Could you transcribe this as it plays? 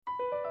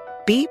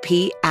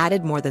BP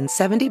added more than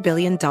 $70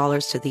 billion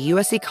to the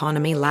U.S.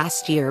 economy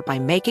last year by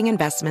making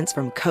investments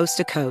from coast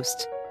to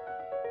coast.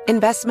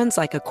 Investments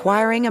like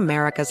acquiring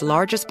America's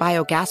largest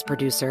biogas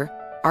producer,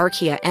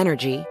 Archaea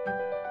Energy,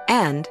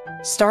 and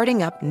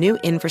starting up new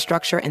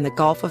infrastructure in the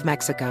Gulf of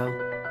Mexico.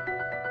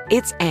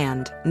 It's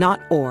and, not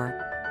or.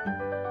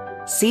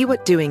 See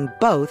what doing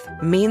both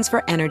means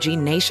for energy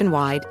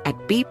nationwide at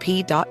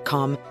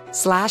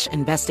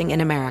bp.com/investing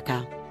in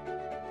America.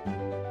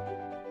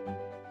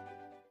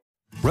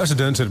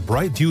 Residents at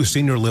Brightview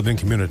Senior Living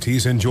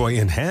Communities enjoy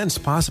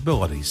enhanced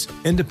possibilities,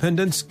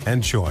 independence,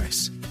 and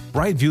choice.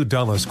 Brightview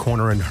Dulles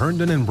Corner in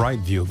Herndon and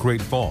Brightview,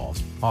 Great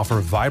Falls, offer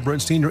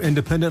vibrant senior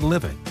independent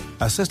living,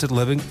 assisted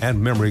living,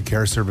 and memory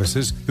care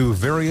services through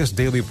various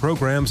daily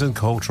programs and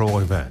cultural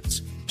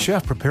events.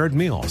 Chef-prepared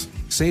meals,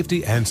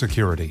 safety and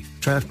security,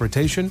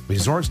 transportation,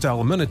 resort-style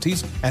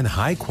amenities, and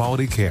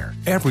high-quality care.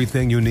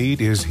 Everything you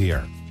need is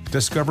here.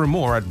 Discover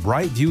more at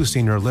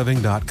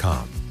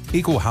brightviewseniorliving.com.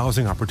 Equal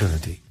housing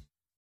opportunity.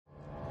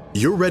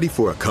 You're ready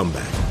for a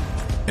comeback.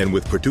 And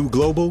with Purdue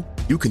Global,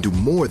 you can do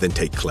more than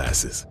take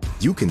classes.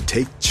 You can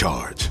take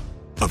charge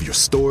of your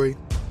story,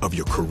 of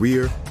your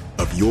career,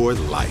 of your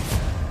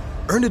life.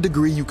 Earn a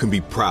degree you can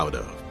be proud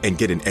of and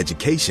get an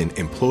education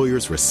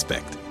employers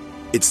respect.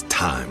 It's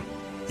time,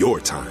 your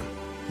time,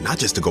 not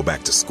just to go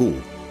back to school,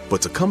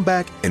 but to come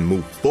back and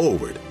move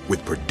forward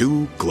with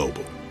Purdue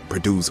Global,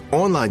 Purdue's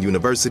online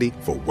university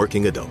for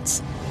working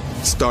adults.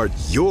 Start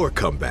your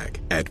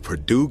comeback at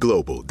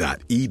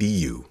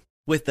purdueglobal.edu.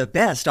 With the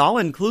best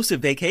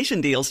all-inclusive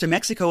vacation deals to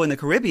Mexico and the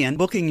Caribbean,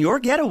 booking your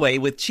getaway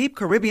with Cheap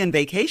Caribbean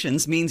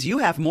Vacations means you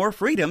have more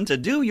freedom to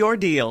do your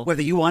deal.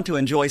 Whether you want to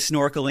enjoy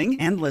snorkeling,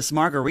 endless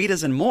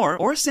margaritas and more,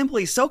 or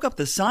simply soak up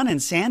the sun and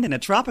sand in a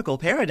tropical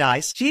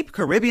paradise, Cheap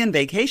Caribbean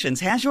Vacations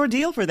has your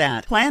deal for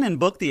that. Plan and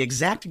book the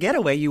exact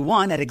getaway you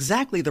want at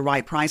exactly the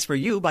right price for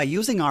you by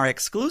using our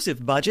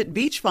exclusive budget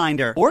Beach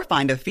Finder, or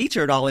find a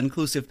featured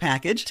all-inclusive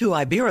package to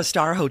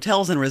Iberostar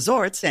Hotels and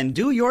Resorts and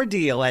do your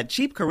deal at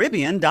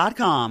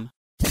cheapcaribbean.com.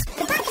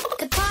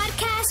 The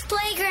Podcast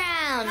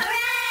Playground.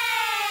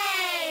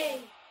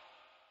 Hooray!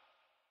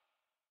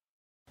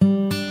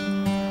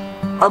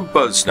 I'm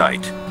Buzz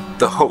Knight,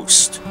 the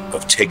host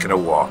of Taking a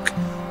Walk,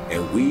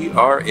 and we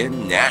are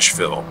in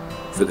Nashville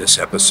for this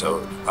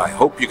episode. I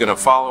hope you're going to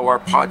follow our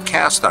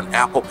podcast on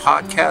Apple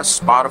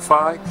Podcasts,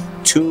 Spotify,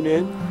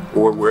 TuneIn,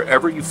 or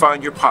wherever you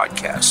find your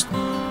podcast.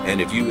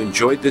 And if you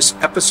enjoyed this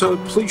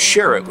episode, please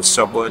share it with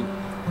someone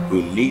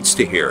who needs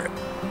to hear it.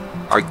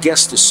 Our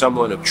guest is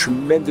someone of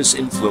tremendous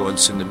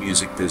influence in the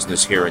music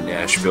business here in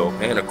Nashville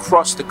and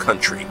across the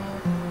country.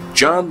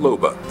 Jon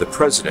Loba, the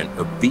president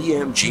of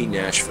BMG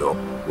Nashville,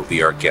 will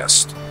be our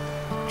guest.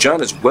 Jon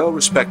is well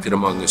respected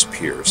among his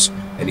peers,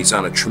 and he's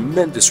on a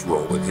tremendous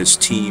roll with his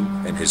team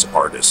and his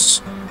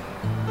artists.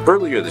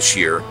 Earlier this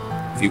year,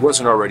 if he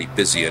wasn't already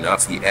busy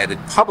enough, he added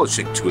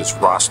publishing to his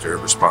roster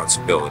of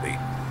responsibility.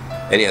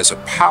 And he has a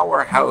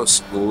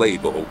powerhouse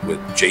label with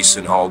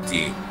Jason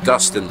Aldean,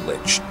 Dustin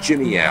Lynch,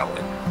 Jimmy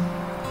Allen,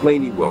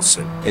 Lainey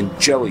Wilson, and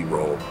Jelly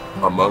Roll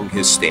among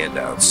his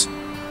standouts.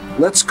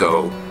 Let's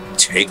go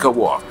take a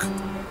walk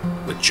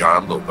with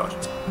Jon Loba.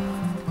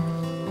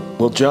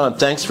 Well, Jon,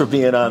 thanks for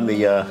being on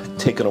the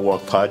Taking a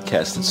Walk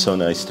podcast. It's so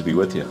nice to be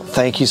with you.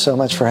 Thank you so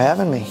much for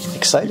having me.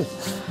 Excited.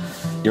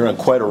 You're on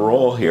quite a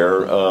roll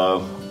here.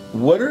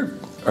 What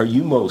are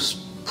you most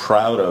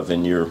proud of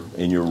in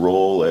your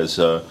role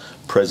as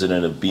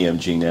president of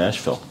BMG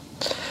Nashville?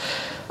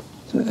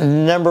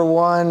 Number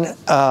one,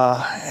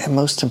 and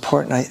most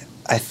important,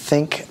 I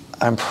think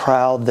I'm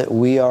proud that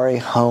we are a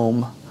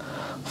home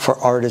for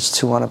artists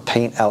who want to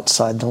paint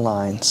outside the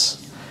lines.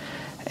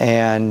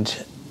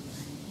 And,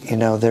 you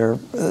know, there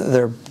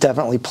are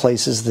definitely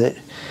places that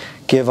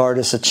give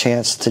artists a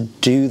chance to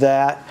do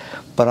that,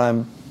 but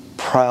I'm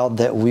proud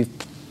that we've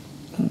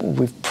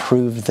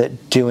proved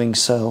that doing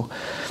so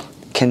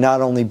can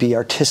not only be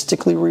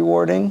artistically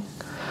rewarding,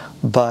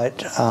 but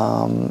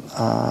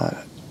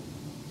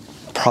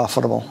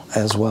profitable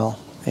as well,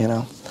 you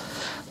know.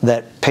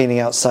 That painting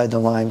outside the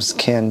lines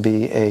can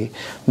be a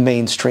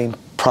mainstream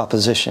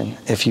proposition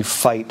if you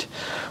fight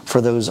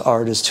for those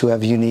artists who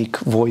have unique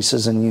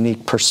voices and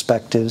unique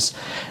perspectives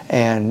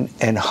and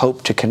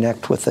hope to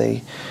connect with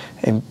a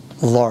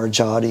large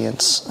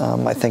audience.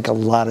 I think a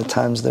lot of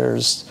times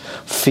there's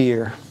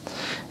fear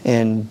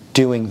in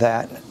doing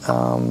that,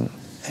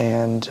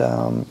 and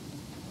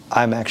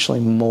I'm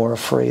actually more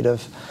afraid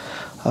of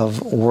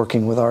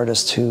working with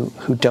artists who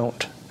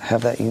don't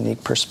have that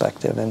unique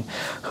perspective and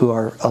who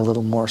are a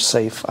little more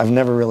safe. I've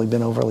never really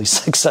been overly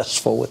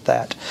successful with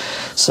that.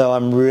 So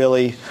I'm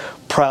really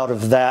proud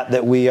of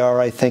that we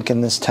are, I think, in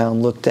this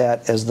town looked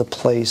at as the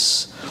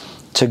place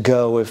to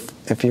go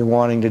if you're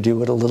wanting to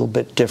do it a little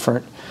bit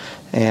different,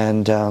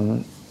 and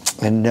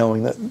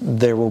knowing that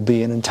there will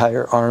be an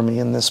entire army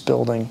in this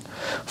building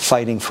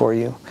fighting for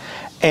you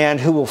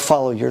and who will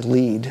follow your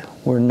lead.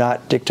 We're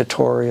not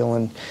dictatorial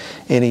in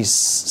any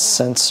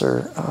sense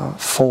or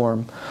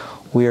form.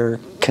 we're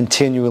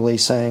continually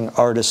saying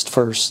artist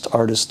first,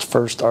 artist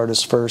first,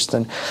 artist first.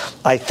 And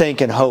I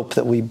think and hope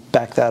that we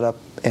back that up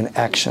in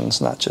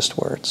actions, not just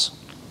words.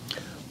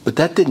 But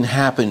that didn't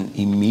happen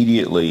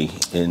immediately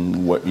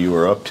in what you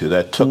were up to.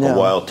 That took a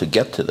while to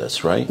get to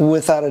this, right?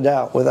 Without a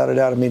doubt, without a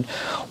doubt. I mean,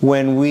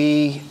 when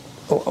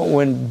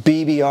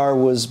BBR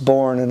was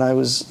born, and I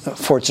was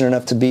fortunate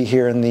enough to be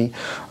here in the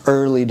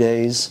early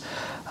days,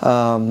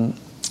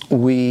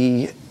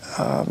 we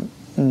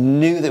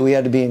knew that we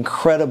had to be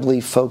incredibly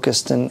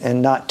focused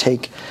and not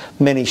take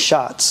many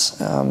shots.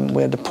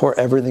 We had to pour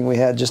everything we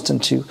had just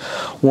into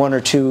 1 or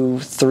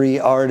 2, 3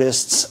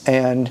 artists,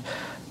 and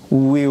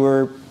we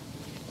were,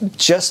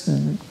 just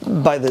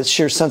by the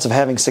sheer sense of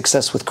having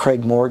success with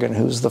Craig Morgan,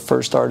 who's the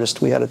first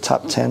artist we had a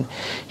top 10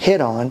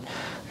 hit on,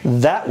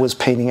 that was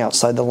painting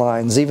outside the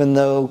lines. Even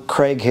though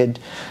Craig had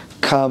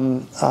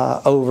come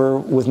over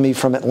with me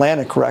from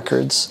Atlantic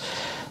Records,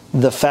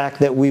 the fact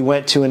that we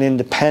went to an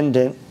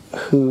independent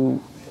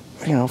who,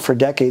 for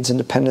decades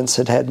independents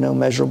had had no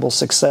measurable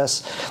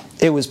success,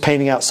 it was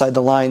painting outside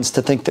the lines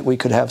to think that we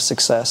could have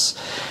success.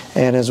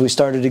 And as we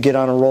started to get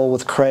on a roll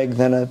with Craig,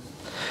 then a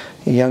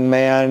young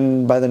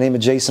man by the name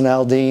of Jason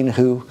Aldean,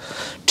 who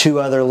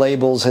 2 other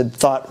labels had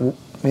thought,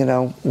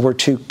 were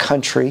too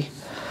country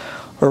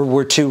or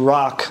were too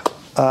rock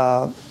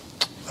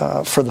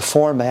for the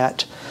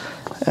format,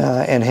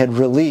 and had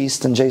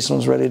released, and Jason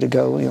was ready to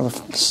go, the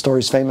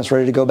story's famous,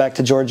 ready to go back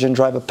to Georgia and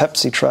drive a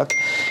Pepsi truck.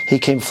 He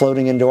came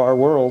floating into our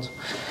world,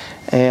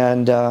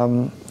 and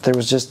there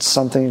was just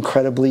something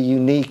incredibly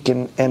unique,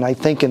 and I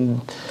think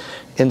in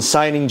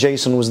signing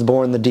Jason was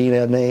born the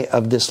DNA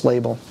of this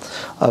label,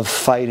 of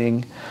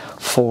fighting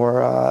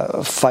for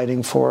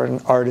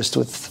an artist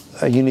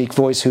with a unique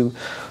voice who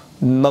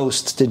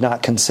most did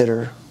not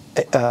consider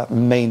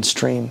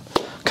mainstream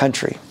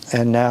country.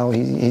 And now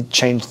he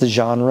changed the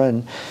genre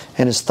and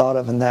is thought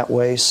of in that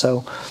way.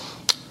 So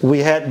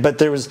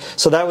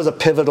that was a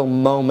pivotal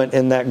moment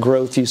in that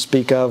growth you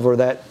speak of, or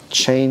that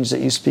change that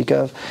you speak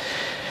of.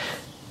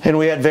 And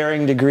we had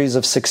varying degrees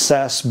of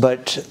success,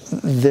 but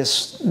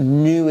this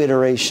new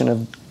iteration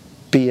of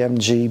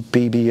BMG,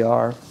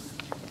 BBR,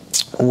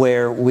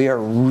 where we are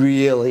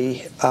really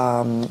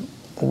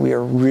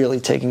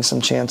taking some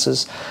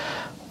chances,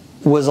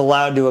 was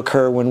allowed to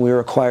occur when we were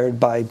acquired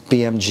by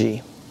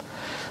BMG.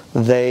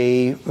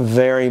 They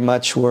very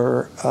much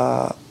were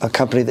a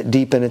company that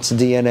deep in its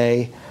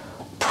DNA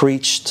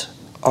preached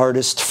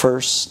artist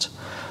first,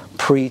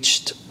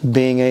 preached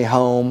being a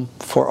home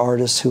for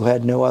artists who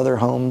had no other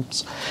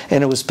homes.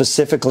 And it was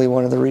specifically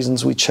one of the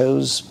reasons we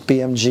chose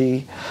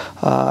BMG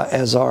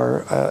as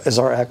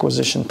our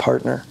acquisition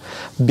partner,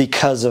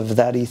 because of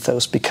that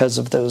ethos, because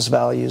of those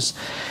values.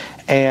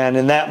 And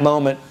in that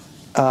moment,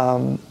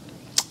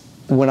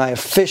 when I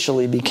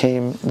officially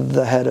became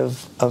the head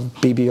of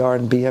BBR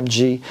and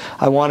BMG,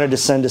 I wanted to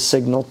send a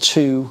signal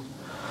to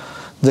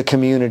the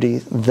community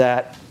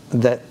that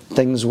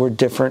things were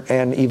different,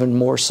 and even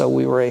more so,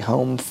 we were a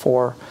home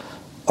for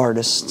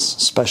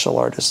artists, special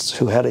artists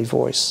who had a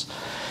voice,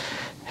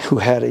 who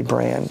had a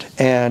brand.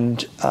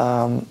 And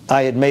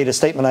I had made a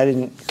statement. I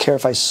didn't care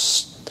if I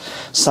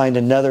signed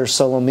another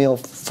solo male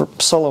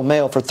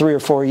for 3 or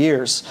 4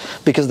 years,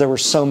 because there were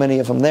so many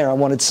of them there. I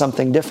wanted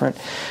something different.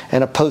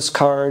 And a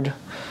postcard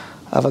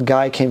of a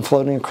guy came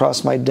floating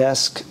across my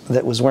desk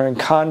that was wearing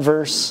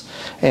Converse,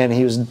 and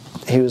he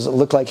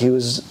looked like he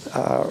was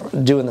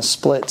doing the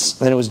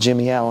splits, and it was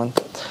Jimmy Allen.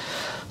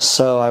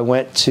 So I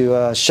went to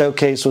a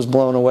showcase, was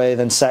blown away,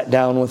 then sat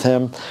down with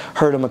him,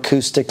 heard him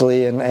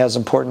acoustically, and as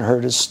important,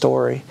 heard his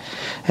story,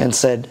 and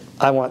said,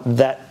 I want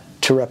that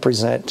to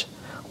represent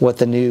what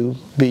the new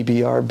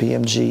BBR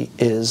BMG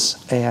is.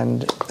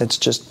 And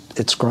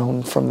it's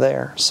grown from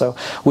there. So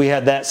we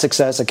had that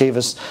success. It gave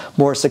us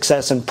more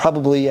success, and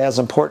probably as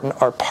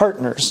important, our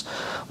partners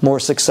more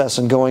success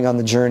in going on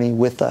the journey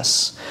with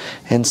us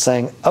and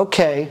saying,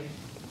 okay,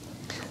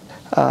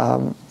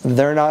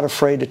 they're not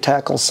afraid to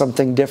tackle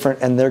something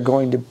different, and they're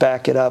going to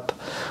back it up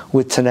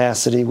with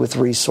tenacity, with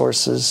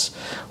resources,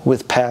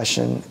 with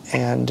passion.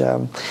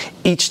 And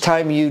each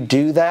time you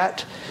do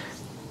that,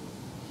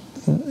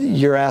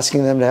 you're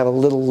asking them to have a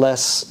little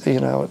less, take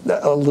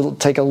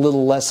a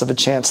little less of a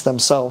chance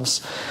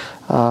themselves,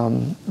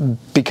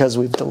 because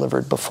we've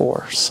delivered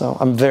before. So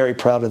I'm very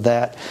proud of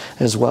that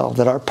as well,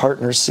 that our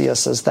partners see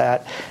us as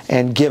that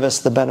and give us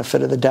the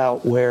benefit of the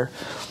doubt where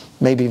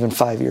maybe even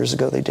 5 years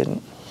ago they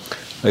didn't.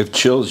 I have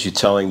chills you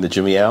telling the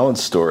Jimmy Allen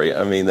story.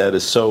 I mean, that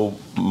is so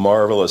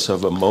marvelous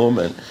of a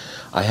moment.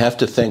 I have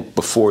to think,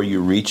 before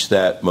you reached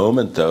that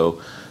moment,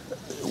 though,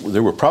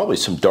 there were probably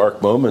some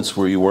dark moments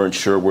where you weren't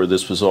sure where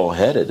this was all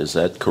headed. Is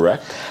that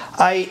correct?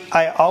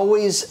 I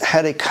always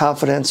had a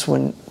confidence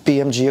when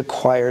BMG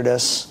acquired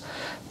us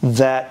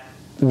that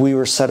we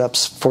were set up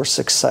for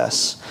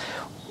success.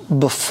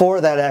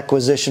 Before that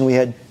acquisition, we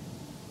had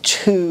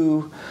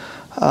 2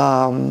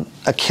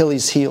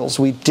 Achilles heels.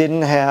 We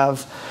didn't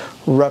have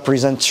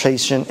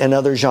representation in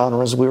other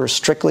genres. We were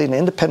strictly an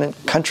independent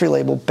country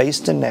label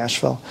based in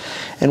Nashville,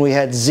 and we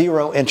had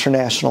 0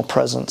 international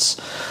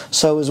presence.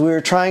 So as we were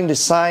trying to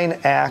sign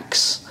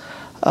acts,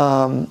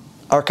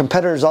 Our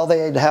competitors, all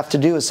they have to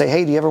do is say,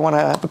 hey, do you ever want to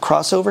have a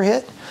crossover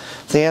hit?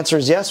 If the answer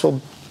is yes,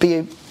 well,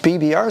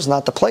 BBR is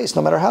not the place,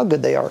 no matter how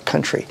good they are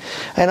country.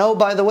 And oh,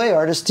 by the way,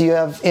 artists, do you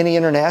have any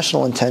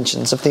international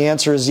intentions? If the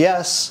answer is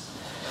yes,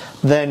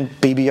 then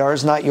BBR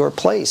is not your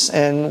place.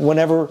 And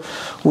whenever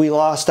we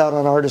lost out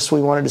on artists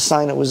we wanted to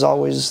sign, it was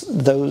always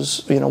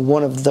those,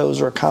 one of those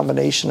or a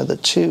combination of the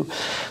two.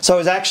 So I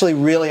was actually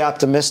really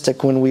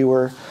optimistic when we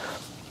were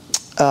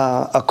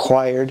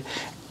acquired.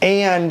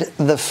 And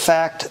the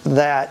fact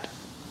that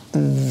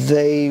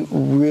they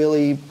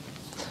really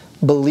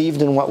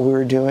believed in what we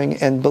were doing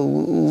and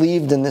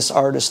believed in this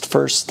artist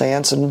first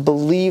stance and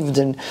believed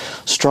in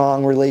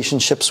strong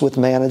relationships with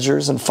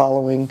managers and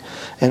following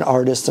an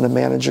artist and a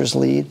manager's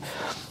lead.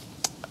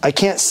 I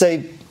can't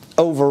say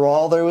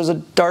overall there was a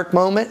dark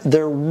moment.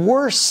 There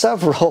were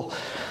several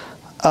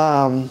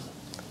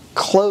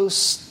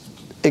close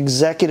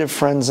executive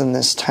friends in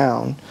this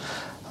town,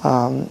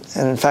 and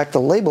in fact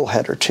the label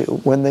head or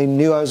two, when they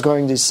knew I was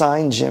going to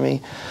sign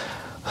Jimmy,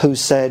 who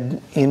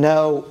said,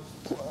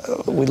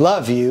 we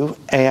love you,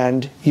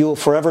 and you will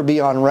forever be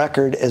on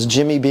record as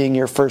Jimmy being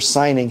your first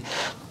signing.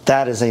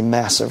 That is a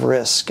massive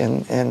risk.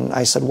 And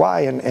I said,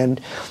 why?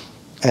 And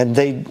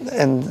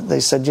they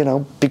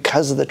said,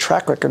 because of the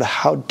track record of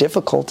how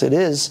difficult it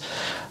is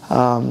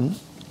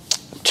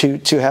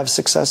to have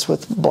success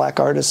with black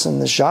artists in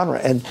this genre.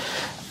 And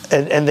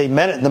they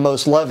meant it in the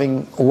most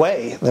loving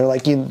way. They're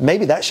like,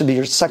 maybe that should be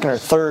your second or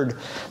third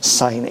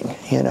signing,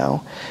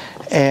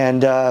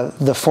 And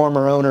the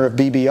former owner of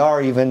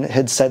BBR even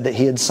had said that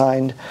he had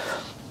signed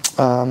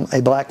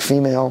a black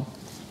female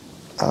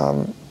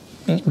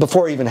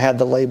before he even had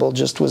the label,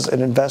 just was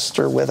an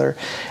investor with her,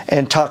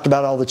 and talked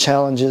about all the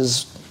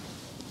challenges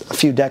a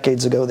few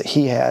decades ago that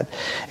he had.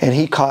 And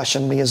he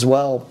cautioned me as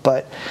well.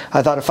 But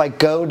I thought, if I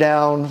go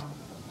down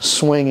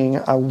swinging,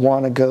 I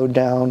want to go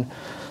down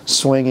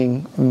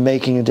swinging,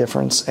 making a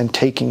difference, and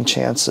taking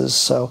chances.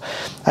 So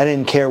I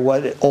didn't care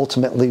what it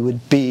ultimately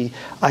would be.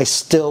 I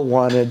still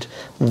wanted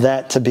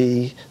that to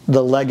be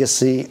the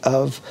legacy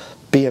of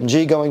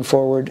BMG going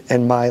forward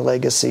and my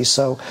legacy.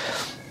 So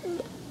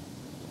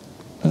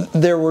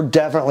there were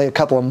definitely a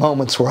couple of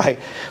moments where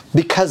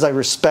because I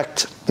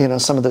respect,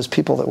 some of those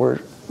people that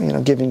were,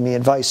 giving me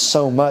advice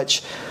so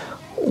much,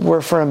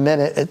 where for a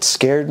minute it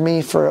scared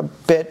me for a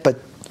bit, but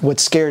what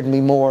scared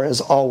me more,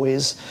 as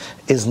always,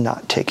 is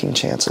not taking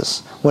chances.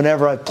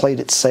 Whenever I've played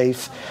it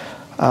safe,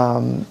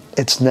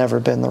 it's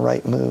never been the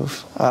right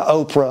move.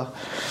 Oprah,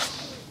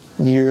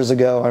 years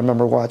ago, I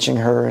remember watching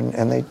her,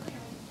 and they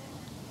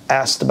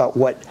asked about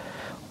what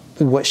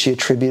she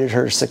attributed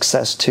her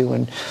success to.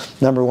 And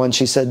number one,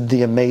 she said,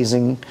 the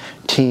amazing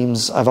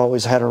teams I've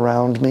always had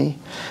around me,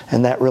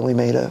 and that really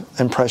made an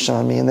impression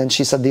on me. And then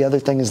she said the other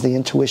thing is the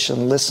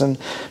intuition. Listen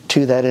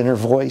to that inner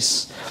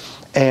voice.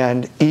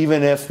 And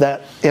even if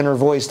that inner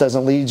voice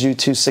doesn't lead you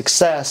to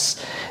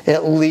success,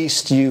 at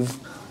least you've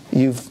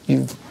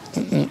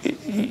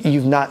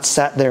not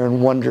sat there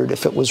and wondered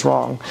if it was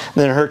wrong. And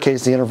then in her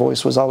case, the inner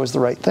voice was always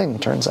the right thing,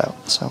 turns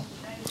out. So,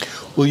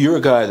 well, you're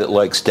a guy that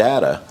likes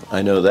data.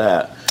 I know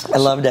that. I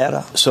love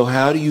data. So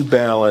how do you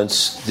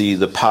balance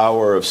the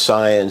power of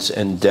science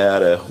and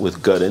data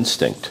with gut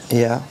instinct?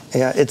 Yeah.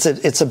 It's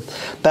a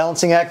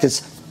balancing act.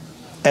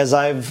 As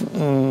I've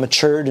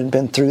matured and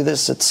been through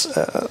this, it's,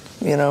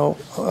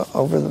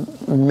 over the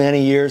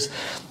many years,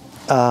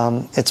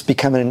 it's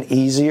becoming an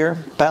easier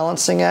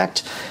balancing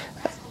act.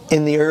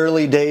 In the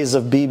early days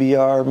of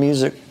BBR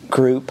Music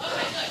Group,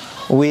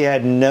 we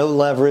had no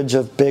leverage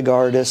of big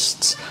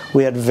artists.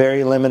 We had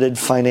very limited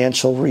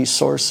financial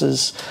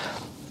resources.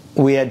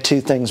 We had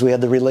two things. We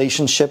had the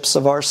relationships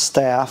of our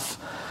staff,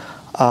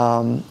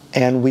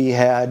 and we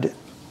had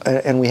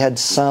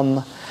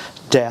some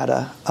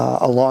data,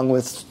 along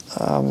with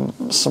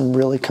some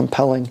really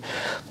compelling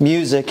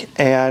music.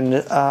 And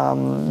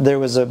there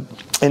was an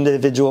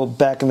individual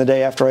back in the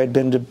day, after I'd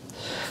been to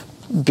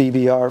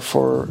BBR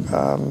for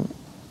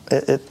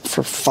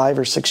 5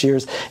 or 6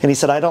 years, and he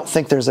said, I don't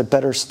think there's a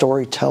better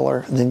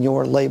storyteller than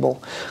your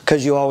label,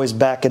 because you always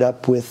back it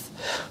up with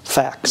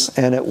facts.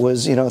 And it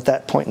was, at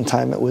that point in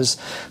time, it was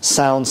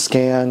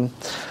SoundScan,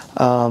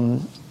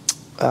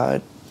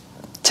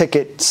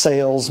 ticket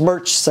sales,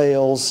 merch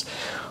sales.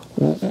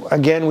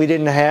 Again, we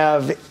didn't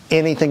have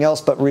anything else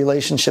but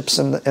relationships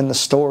in the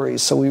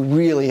stories, so we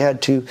really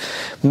had to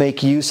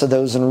make use of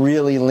those and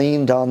really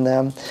leaned on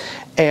them.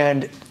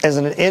 And as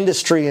an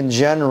industry in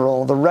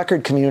general, the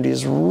record community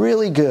is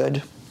really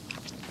good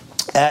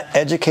at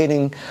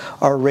educating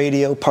our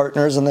radio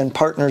partners and then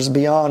partners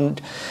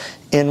beyond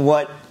in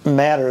what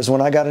matters. When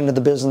I got into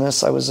the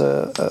business, I was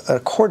a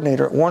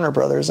coordinator at Warner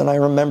Brothers, and I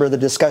remember the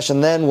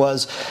discussion then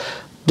was,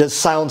 does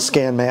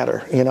SoundScan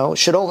matter?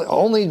 Should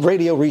only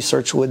radio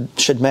research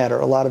should matter?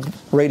 A lot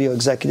of radio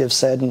executives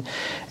said,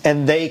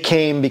 and they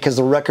came because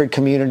the record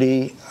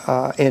community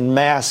in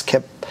mass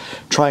kept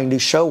trying to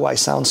show why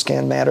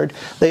SoundScan mattered.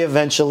 They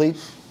eventually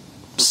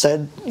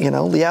said,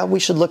 yeah, we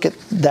should look at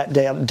that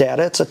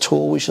data. It's a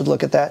tool. We should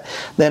look at that.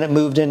 Then it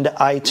moved into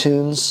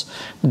iTunes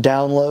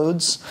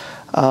downloads,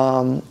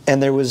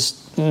 and there was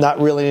not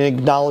really an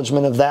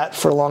acknowledgement of that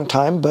for a long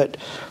time, but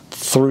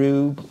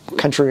through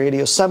Country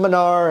Radio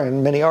Seminar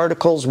and many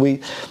articles,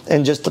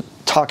 and just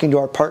talking to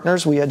our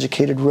partners, we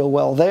educated real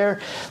well there.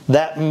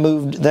 Then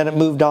it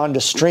moved on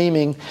to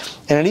streaming,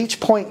 and at each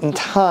point in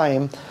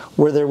time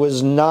where there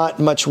was not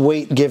much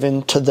weight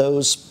given to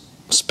those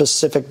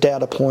specific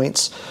data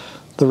points,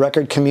 the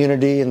record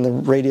community and the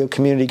radio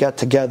community got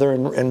together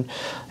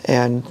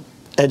and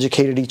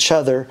educated each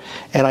other,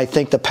 and I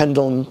think the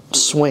pendulum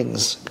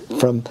swings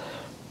from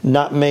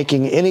not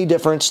making any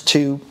difference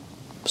to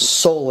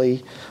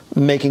solely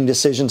making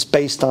decisions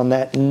based on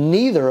that.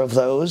 Neither of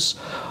those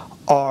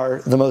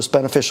are the most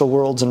beneficial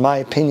worlds, in my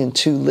opinion,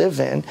 to live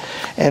in.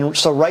 And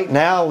so right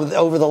now,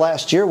 over the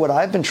last year, what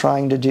I've been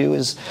trying to do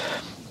is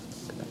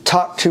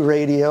talk to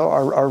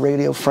our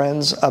radio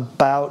friends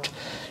about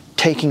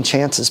taking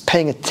chances,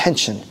 paying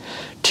attention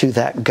to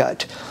that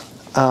gut.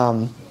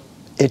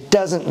 It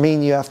doesn't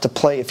mean you have to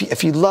play,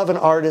 if you love an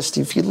artist,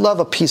 if you love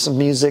a piece of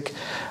music,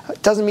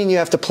 it doesn't mean you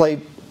have to play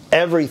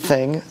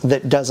everything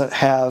that doesn't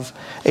have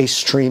a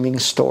streaming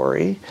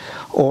story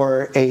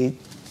or a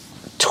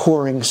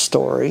touring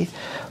story,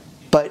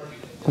 but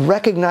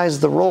recognize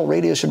the role.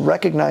 Radio should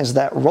recognize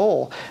that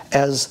role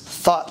as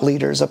thought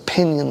leaders,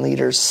 opinion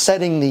leaders,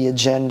 setting the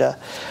agenda.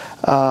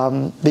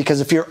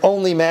 Because if you're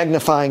only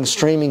magnifying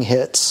streaming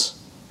hits,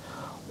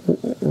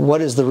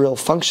 what is the real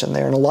function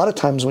there? And a lot of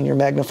times when you're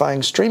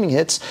magnifying streaming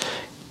hits,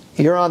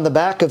 you're on the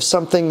back of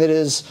something that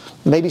is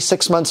maybe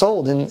 6 months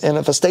old. And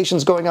if a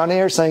station's going on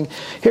air saying,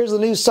 here's the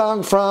new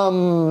song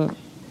from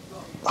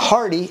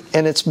Hardy,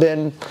 and it's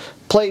been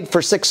played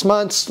for 6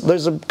 months,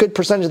 there's a good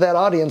percentage of that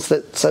audience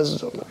that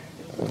says,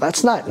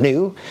 that's not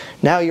new.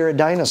 Now you're a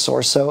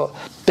dinosaur. So a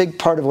big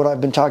part of what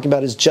I've been talking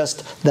about is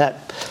just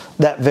that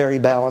very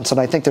balance. And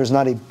I think there's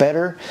not a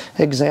better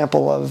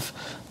example of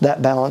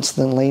that balance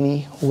than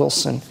Lainey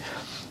Wilson.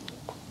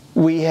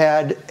 We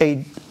had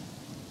a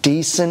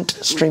decent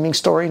streaming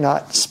story,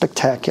 not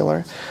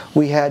spectacular.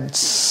 We had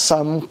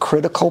some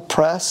critical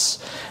press,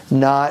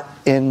 not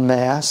en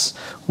masse.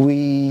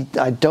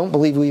 I don't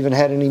believe we even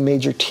had any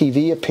major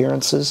TV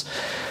appearances.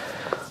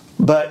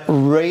 But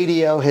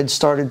radio had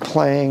started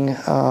playing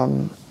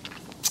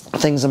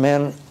Things a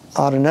Man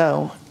Ought to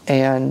Know,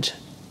 and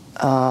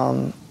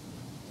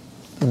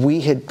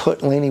we had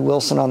put Lainey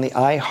Wilson on the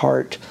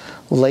iHeart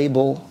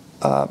label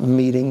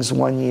meetings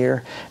one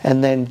year,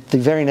 and then the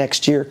very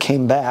next year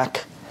came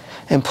back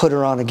and put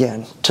her on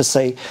again to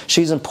say,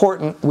 she's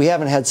important. We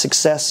haven't had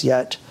success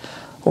yet,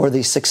 or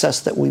the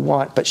success that we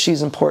want, but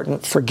she's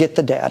important. Forget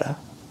the data.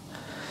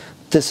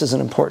 This is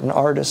an important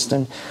artist.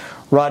 And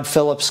Rod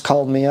Phillips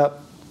called me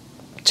up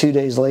 2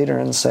 days later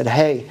and said,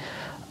 hey,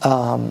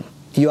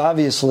 you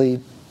obviously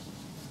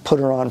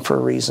put her on for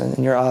a reason,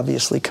 and you're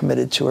obviously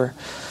committed to her.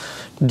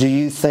 Do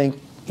you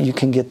think you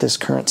can get this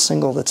current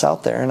single that's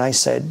out there? And I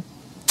said,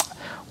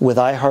 with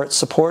iHeart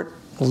support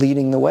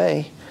leading the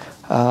way,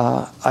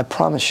 I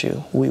promise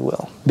you we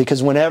will.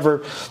 Because whenever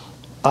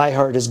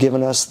iHeart has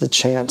given us the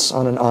chance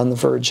on an On the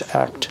Verge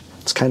act,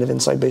 it's kind of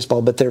inside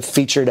baseball, but their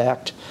featured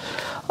act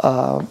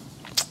for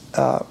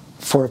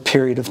a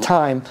period of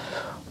time,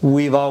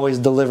 we've always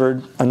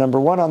delivered a number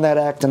one on that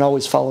act and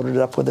always followed it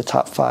up with a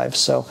top five.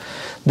 So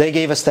they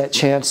gave us that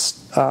chance.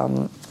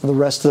 The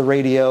rest of the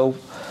radio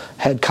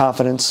had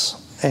confidence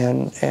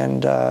and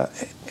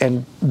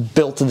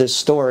built this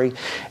story.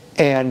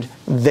 And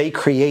they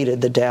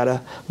created the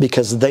data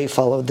because they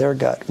followed their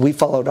gut. We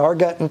followed our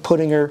gut in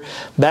putting her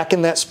back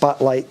in that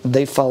spotlight.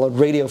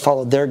 Radio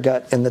followed their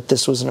gut, and that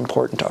this was an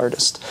important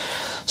artist.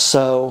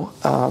 So,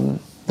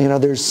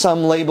 there's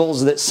some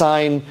labels that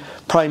sign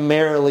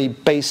primarily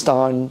based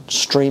on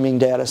streaming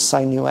data,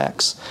 sign new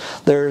acts.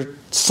 There are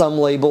some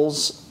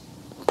labels,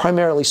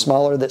 primarily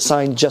smaller, that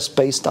sign just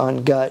based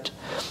on gut.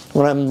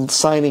 When I'm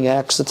signing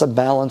acts, it's a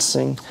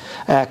balancing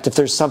act. If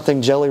there's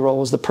something, Jelly Roll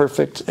was the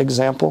perfect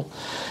example.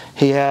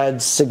 He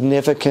had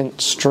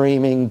significant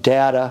streaming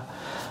data,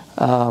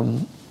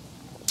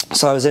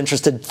 so I was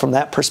interested from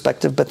that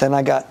perspective. But then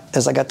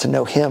as I got to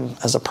know him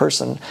as a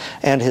person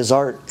and his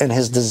art and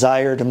his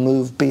desire to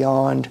move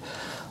beyond,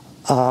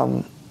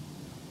 to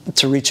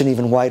reach an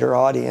even wider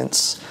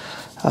audience,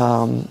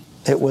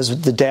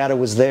 the data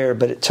was there,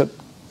 but it took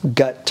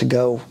gut to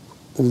go.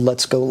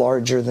 Let's go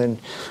larger than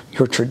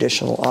your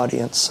traditional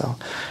audience. So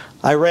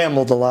I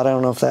rambled a lot. I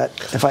don't know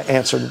if I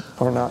answered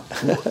or not.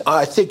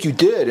 I think you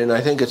did, and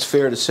I think it's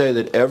fair to say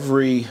that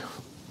every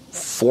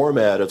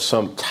format of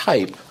some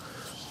type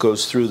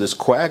goes through this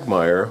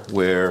quagmire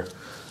where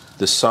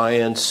the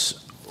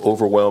science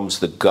overwhelms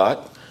the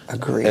gut.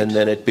 Agreed. And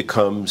then it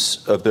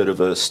becomes a bit of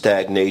a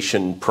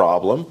stagnation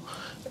problem,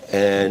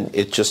 and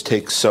it just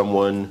takes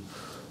someone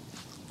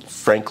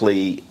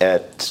frankly,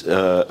 at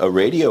a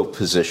radio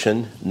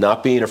position,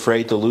 not being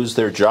afraid to lose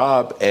their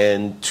job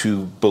and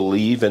to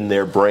believe in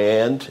their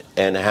brand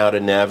and how to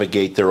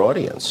navigate their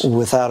audience.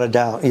 Without a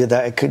doubt. Yeah,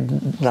 I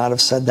could not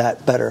have said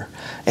that better.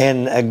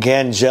 And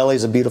again,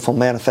 Jelly's a beautiful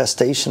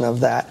manifestation of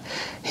that.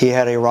 He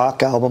had a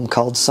rock album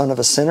called Son of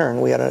a Sinner,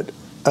 and we had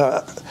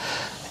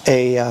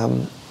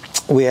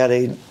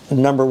a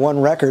number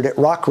one record at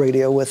rock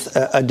radio with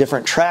a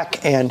different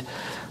track, and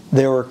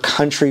there were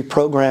country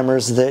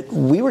programmers that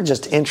we were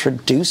just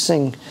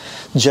introducing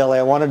Jelly.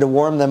 I wanted to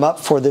warm them up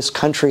for this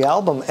country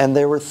album, and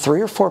there were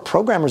 3 or 4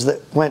 programmers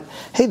that went,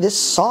 hey, this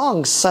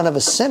song, Son of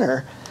a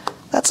Sinner,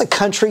 that's a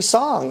country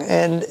song.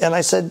 And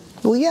I said,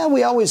 well, yeah,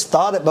 we always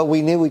thought it, but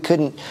we knew we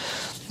couldn't,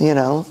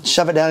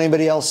 shove it down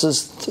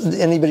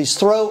anybody's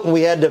throat, and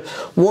we had to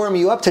warm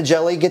you up to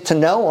Jelly, get to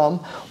know them.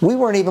 We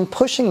weren't even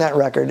pushing that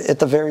record at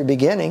the very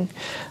beginning.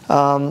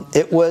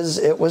 It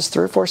was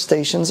 3 or 4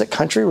 stations at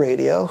country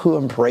radio who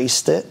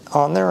embraced it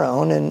on their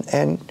own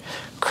and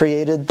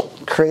created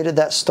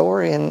that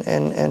story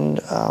and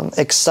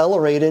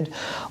accelerated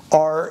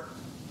our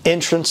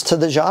entrance to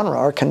the genre,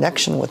 our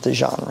connection with the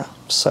genre.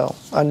 So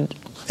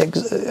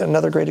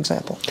another great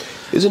example.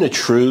 Isn't it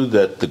true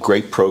that the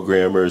great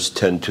programmers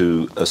tend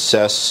to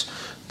assess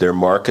their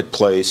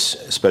marketplace,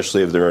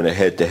 especially if they're in a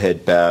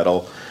head-to-head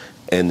battle,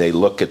 and they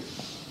look at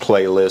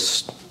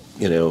playlists,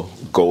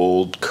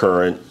 gold,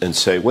 current, and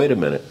say, wait a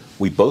minute,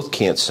 we both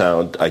can't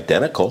sound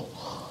identical.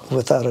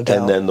 Without a doubt.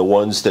 And then the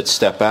ones that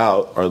step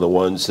out are the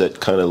ones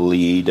that kind of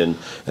lead and,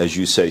 as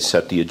you say,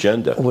 set the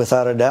agenda.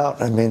 Without a doubt.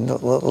 I mean,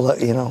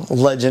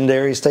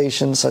 legendary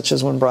stations such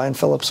as when Brian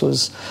Phillips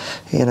was,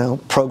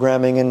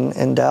 programming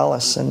in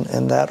Dallas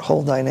and that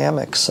whole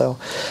dynamic. So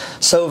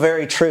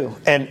very true.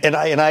 And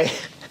I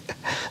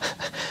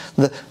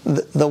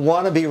the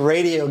wannabe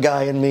radio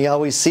guy in me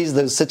always sees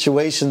those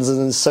situations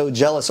and is so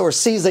jealous, or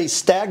sees a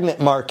stagnant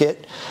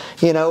market,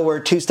 where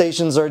 2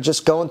 stations are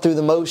just going through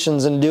the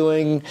motions and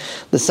doing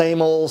the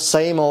same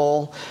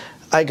old.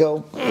 I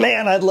go,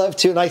 man, I'd love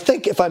to. And I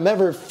think if I'm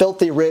ever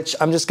filthy rich,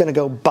 I'm just going to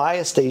go buy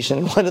a station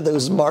in one of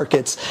those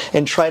markets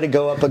and try to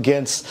go up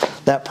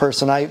against that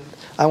person. I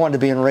wanted to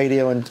be in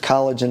radio in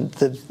college, and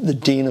the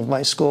dean of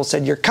my school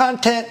said, your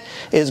content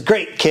is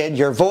great, kid.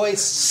 Your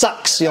voice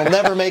sucks. You'll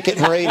never make it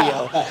in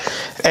radio.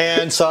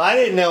 And so I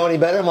didn't know any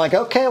better. I'm like,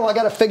 okay, well, I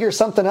got to figure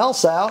something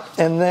else out.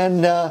 And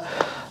then,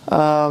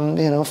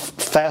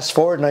 fast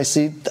forward, and I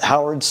see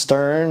Howard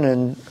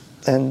Stern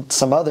and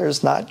some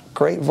others, not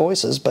great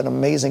voices, but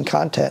amazing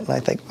content. And I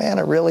think, man,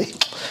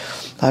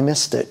 I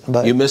missed it.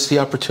 But you missed the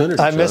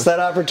opportunity. I missed that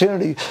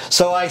opportunity.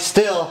 So I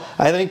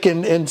think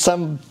in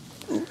some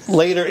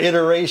later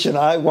iteration,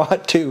 I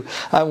want to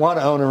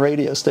own a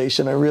radio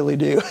station. I really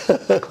do.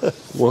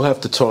 We'll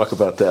have to talk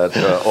about that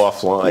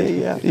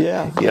offline.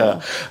 Yeah.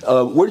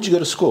 Where did you go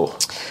to school?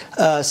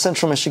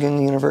 Central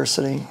Michigan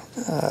University,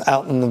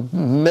 out in the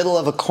middle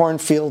of a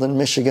cornfield in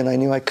Michigan. I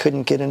knew I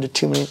couldn't get into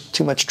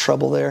too much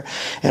trouble there,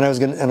 and I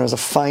was a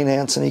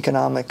finance and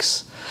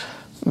economics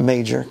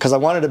major because I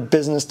wanted a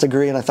business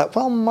degree, and I thought,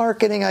 well,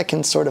 marketing, I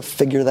can sort of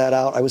figure that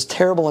out. I was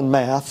terrible in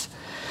math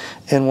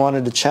and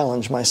wanted to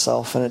challenge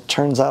myself, and it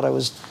turns out I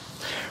was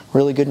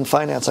really good in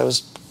finance. I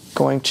was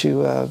going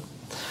to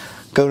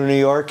go to New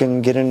York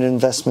and get into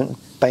investment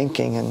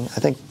banking, and I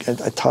think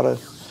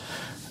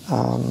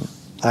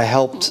I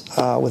helped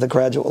with a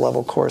graduate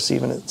level course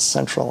even at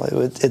Central.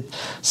 It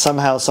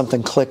somehow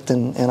something clicked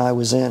and I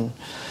was in.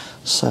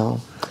 So,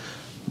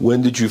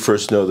 when did you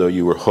first know, though,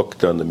 you were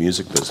hooked on the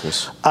music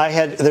business?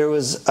 There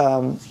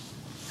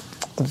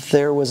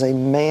was a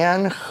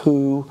man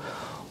who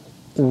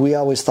we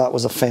always thought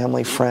was a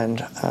family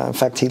friend. In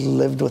fact, he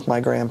lived with my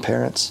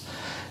grandparents,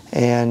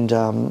 and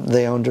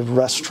they owned a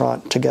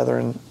restaurant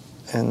together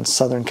in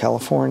Southern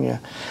California.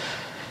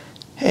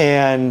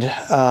 And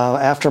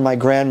after my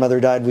grandmother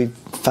died, we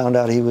found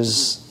out he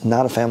was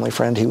not a family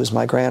friend. He was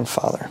my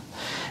grandfather.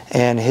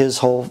 And his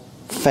whole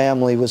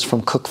family was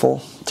from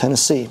Cookeville,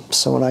 Tennessee.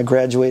 So when I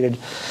graduated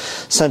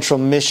Central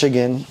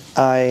Michigan,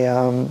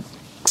 I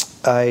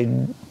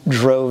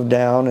drove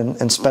down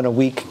and spent a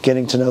week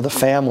getting to know the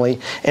family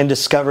and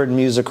discovered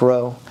Music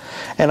Row.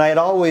 And I had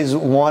always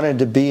wanted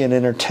to be in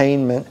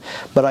entertainment,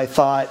 but I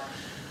thought,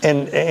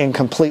 and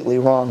completely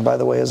wrong, by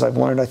the way, as I've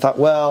learned, I thought,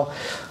 well,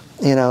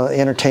 the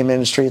entertainment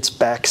industry, it's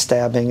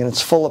backstabbing and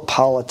it's full of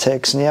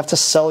politics and you have to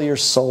sell your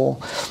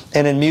soul.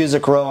 And in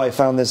Music Row, I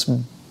found this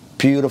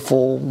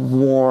beautiful,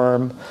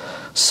 warm,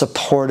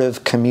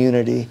 supportive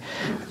community.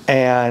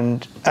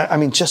 And I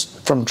mean,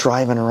 just from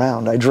driving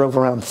around, I drove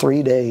around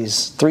 3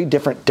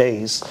 different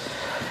days.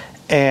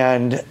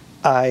 And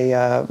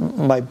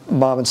my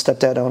mom and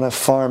stepdad own a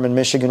farm in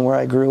Michigan where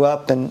I grew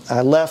up, and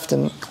I left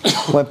and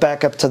went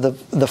back up to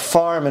the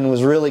farm and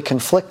was really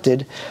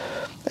conflicted.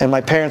 And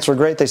my parents were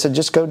great. They said,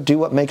 just go do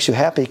what makes you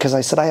happy. Because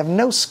I said, I have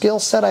no skill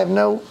set, I have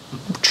no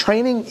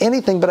training,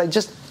 anything, but I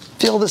just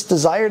feel this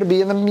desire to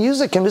be in the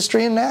music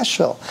industry in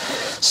Nashville.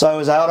 So I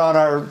was out on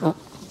our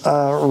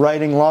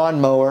riding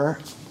lawnmower,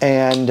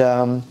 and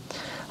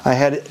I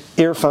had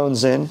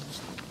earphones in,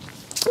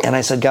 And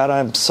I said, God,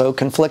 I'm so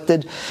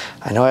conflicted.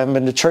 I know I haven't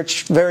been to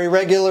church very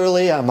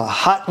regularly. I'm a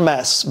hot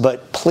mess,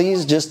 but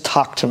please just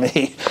talk to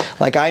me.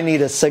 Like, I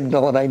need a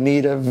signal, and I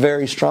need a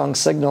very strong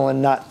signal,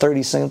 and not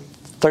 30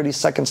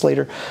 seconds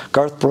later,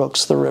 Garth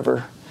Brooks' The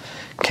River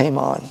came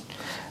on.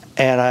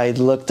 And I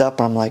looked up,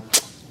 and I'm like,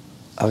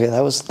 okay,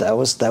 that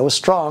was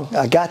strong.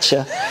 I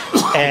gotcha.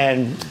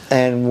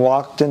 And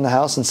walked in the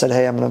house and said,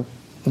 hey, I'm going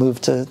to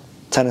move to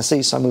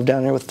Tennessee. So I moved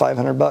down here with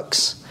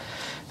 $500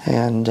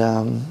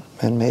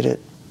 and made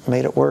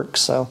it work.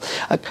 So,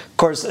 of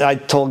course, I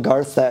told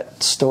Garth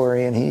that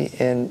story,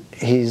 and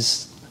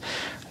he's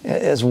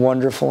as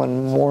wonderful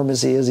and warm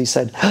as he is. He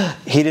said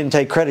he didn't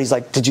take credit. He's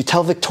like, did you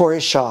tell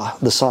Victoria Shaw,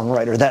 the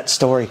songwriter, that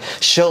story?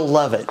 She'll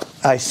love it.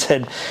 I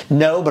said,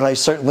 no, but I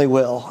certainly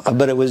will.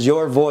 But it was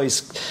your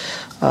voice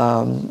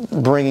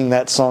bringing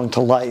that song to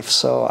life.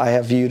 So I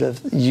have you to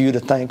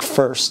thank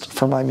first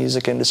for my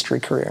music industry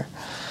career.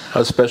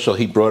 How special.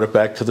 He brought it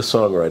back to the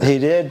songwriter.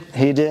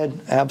 He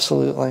did,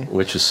 absolutely.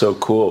 Which is so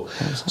cool.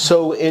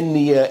 So in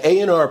the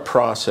A&R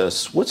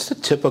process, what's the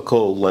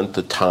typical length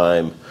of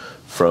time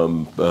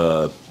from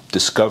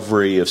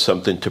discovery of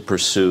something to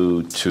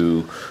pursue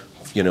to,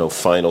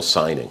 final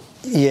signing?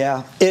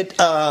 Yeah,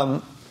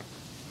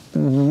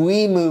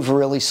 we move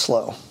really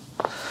slow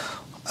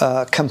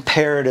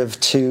comparative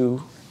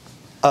to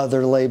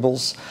other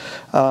labels,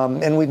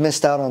 and we've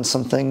missed out on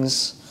some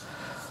things.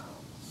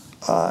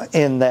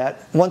 In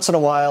that, once in a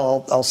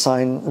while, I'll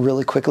sign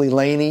really quickly.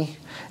 Laney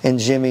and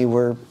Jimmy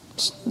were,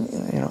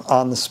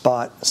 on the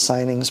spot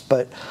signings,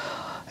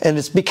 and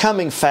it's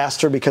becoming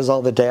faster because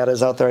all the data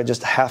is out there. I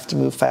just have to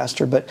move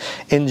faster. But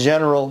in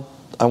general,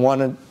 I want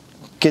to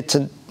get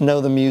to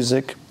know the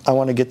music. I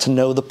want to get to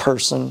know the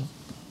person,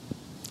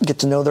 get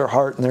to know their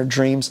heart and their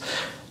dreams,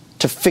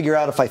 to figure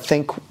out if I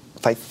think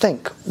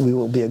we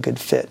will be a good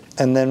fit.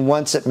 And then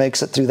once it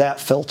makes it through that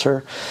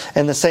filter,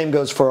 and the same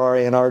goes for our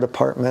A&R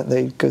department,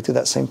 they go through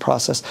that same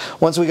process.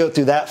 Once we go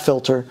through that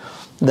filter,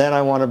 then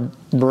I want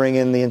to bring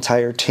in the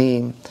entire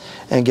team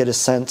and get a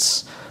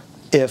sense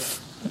if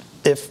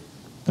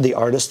the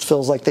artist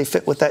feels like they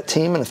fit with that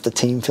team, and if the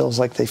team feels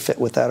like they fit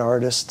with that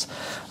artist.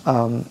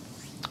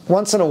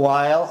 Once in a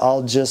while,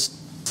 I'll just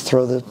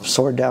throw the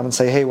sword down and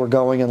say, hey, we're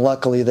going, and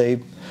luckily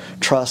they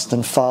trust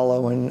and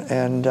follow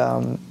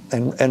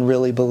and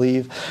really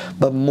believe.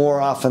 But more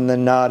often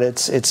than not,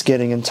 it's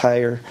getting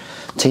entire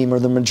team or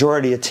the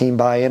majority of team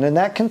buy-in, and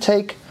that can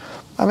take,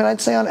 I'd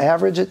say on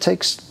average it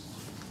takes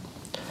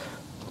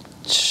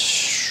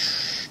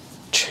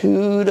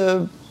 2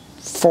 to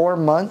 4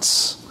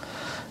 months.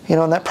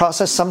 In that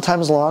process,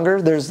 sometimes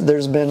longer.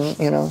 There's been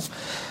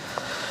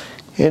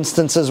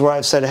instances where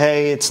I've said,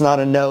 hey, it's not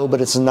a no, but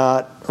it's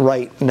not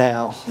right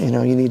now. You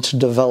need to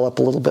develop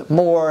a little bit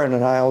more. And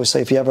I always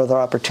say, if you have other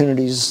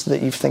opportunities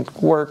that you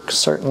think work,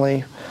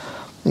 certainly,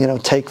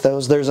 take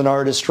those. There's an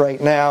artist right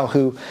now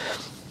who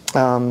 2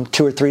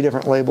 or 3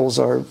 different labels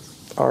are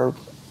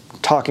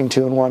talking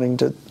to and wanting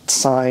to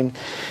sign.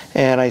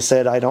 And I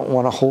said, I don't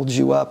want to hold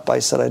you up. I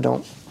said, I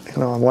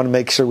want to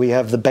make sure we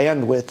have the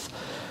bandwidth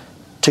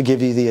to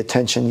give you the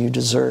attention you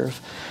deserve.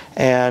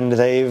 And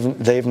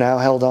they've now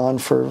held on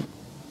for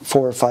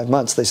 4 or 5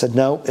 months. They said,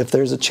 no, if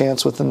there's a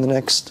chance within the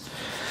next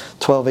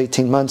 12,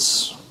 18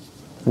 months,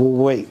 we'll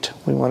wait.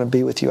 We want to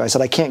be with you. I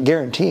said, I can't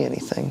guarantee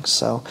anything.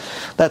 So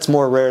that's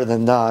more rare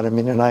than not.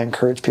 And I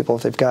encourage people,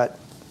 if they've got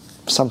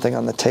something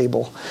on the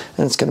table,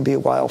 and it's going to be a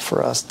while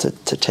for us to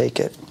take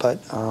it. But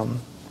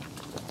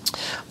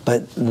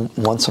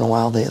once in a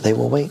while, they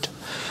will wait.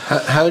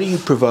 How do you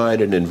provide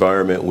an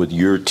environment with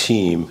your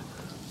team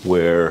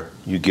where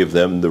you give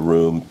them the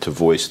room to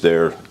voice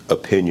their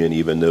opinion,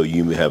 even though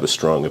you have a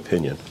strong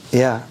opinion?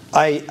 Yeah,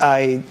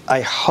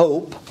 I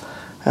hope,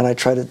 and I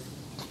try to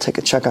take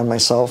a check on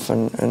myself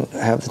and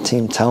have the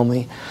team tell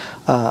me,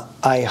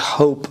 I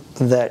hope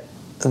that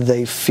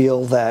they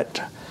feel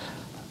that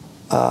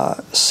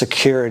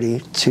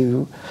security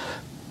to,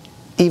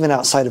 even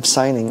outside of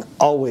signing,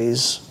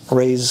 always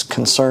raise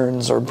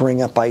concerns or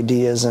bring up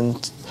ideas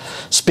and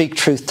speak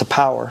truth to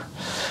power.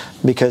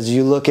 Because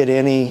you look at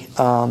any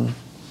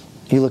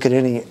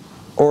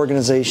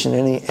organization,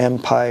 any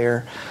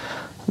empire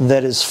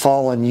that has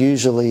fallen,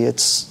 usually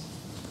it's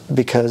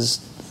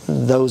because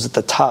those at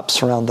the top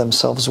surround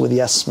themselves with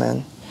yes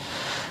men.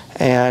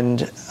 And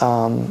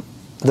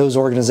those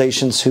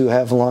organizations who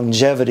have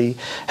longevity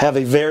have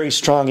a very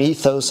strong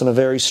ethos and a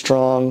very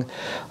strong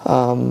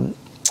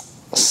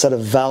set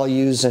of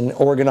values and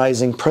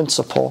organizing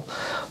principle,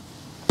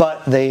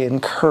 but they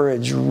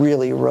encourage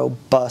really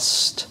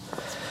robust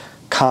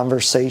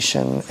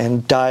conversation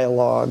and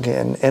dialogue,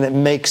 and it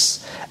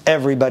makes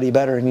everybody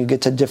better, and you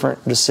get to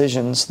different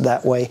decisions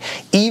that way,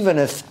 even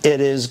if it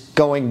is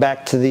going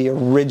back to the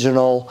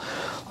original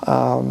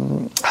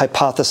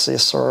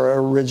hypothesis or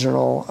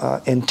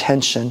original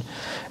intention.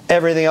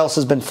 Everything else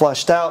has been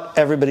flushed out.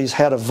 Everybody's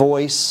had a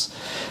voice,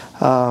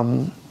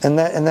 and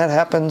that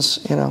happens,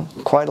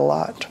 quite a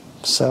lot.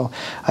 So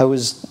I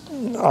was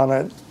on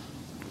a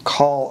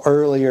call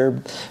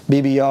earlier,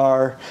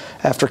 BBR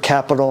after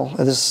Capitol.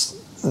 This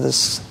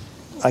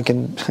I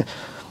can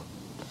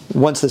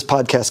once this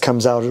podcast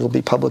comes out, it'll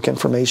be public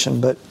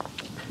information, but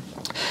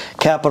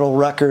Capitol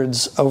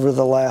Records over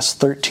the last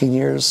 13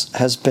 years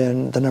has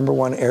been the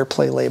 #1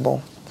 airplay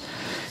label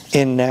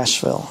in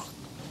Nashville.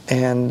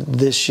 And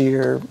this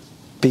year,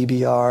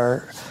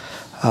 BBR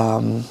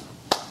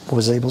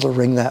was able to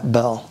ring that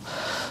bell.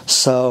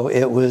 So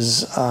it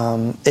was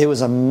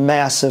a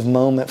massive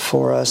moment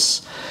for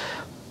us,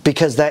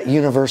 because that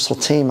Universal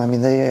team, I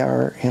mean, they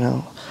are,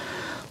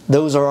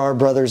 those are our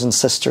brothers and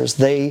sisters.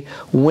 They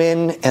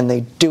win, and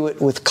they do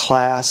it with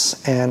class,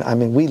 and I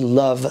mean, we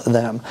love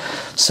them.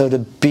 So to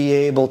be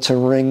able to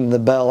ring the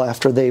bell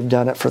after they've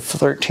done it for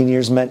 13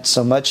 years meant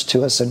so much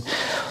to us,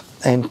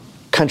 and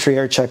Country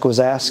Air Check was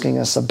asking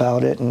us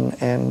about it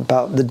and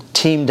about the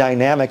team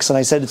dynamics, and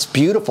I said, it's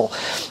beautiful.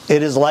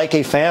 It is like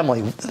a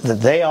family.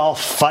 They all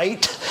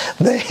fight.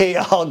 They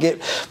all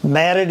get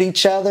mad at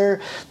each other.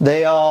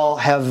 They all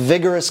have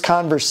vigorous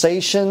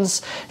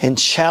conversations and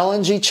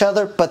challenge each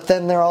other, but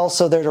then they're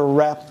also there to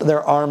wrap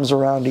their arms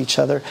around each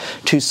other,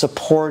 to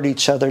support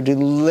each other, to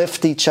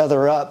lift each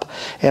other up.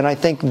 And I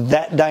think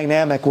that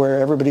dynamic where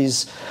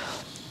everybody's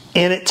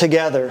in it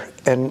together,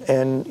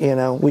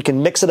 and we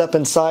can mix it up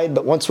inside,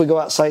 but once we go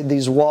outside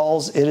these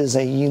walls, it is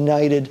a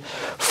united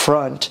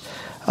front.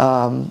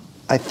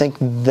 I think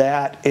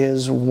that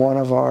is one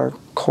of our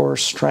core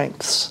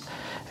strengths,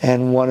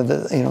 and one of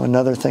the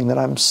another thing that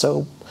I'm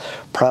so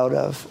proud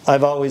of.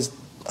 I've always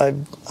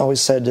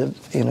said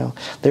to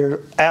there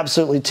are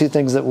absolutely 2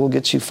 things that will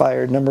get you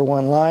fired. Number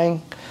 1,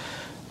 lying.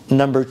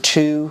 Number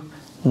 2,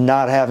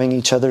 not having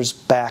each other's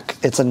back.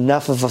 It's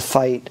enough of a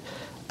fight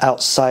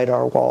outside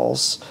our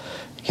walls.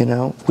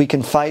 We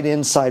can fight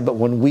inside, but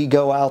when we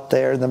go out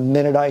there, the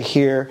minute I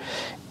hear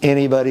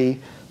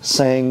anybody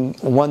saying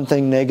one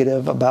thing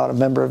negative about a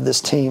member of this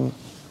team,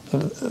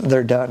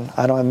 they're done.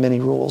 I don't have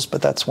many rules,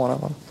 but that's one of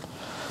them.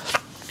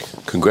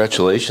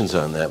 Congratulations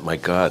on that. My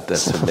God,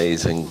 that's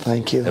amazing.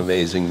 Thank you.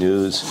 Amazing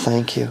news.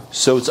 Thank you.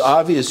 So it's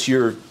obvious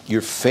your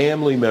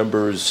family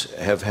members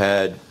have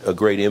had a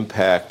great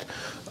impact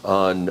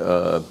on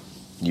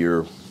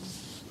your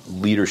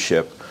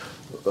leadership.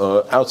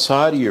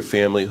 Outside of your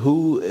family,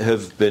 who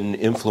have been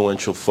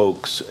influential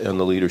folks on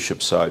the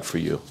leadership side for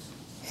you?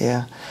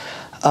 Yeah.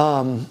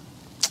 From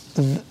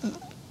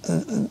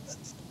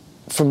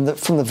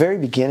the very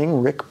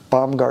beginning, Rick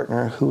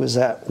Baumgartner, who was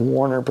at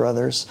Warner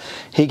Brothers,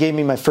 he gave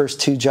me my first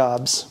 2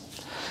 jobs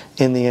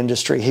in the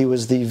industry. He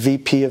was the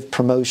VP of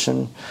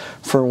promotion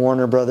for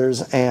Warner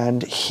Brothers,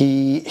 and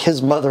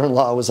his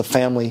mother-in-law was a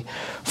family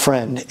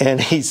friend, and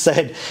he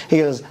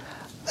goes,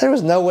 there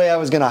was no way I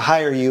was going to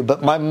hire you,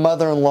 but my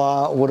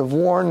mother-in-law would have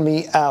worn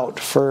me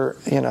out for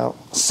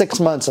 6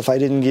 months if I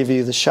didn't give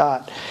you the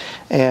shot,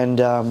 and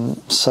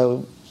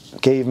so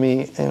gave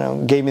me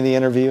the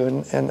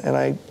interview, and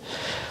I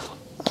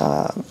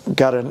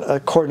got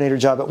a coordinator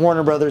job at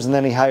Warner Brothers, and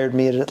then he hired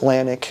me at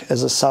Atlantic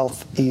as a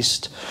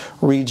Southeast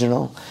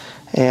regional,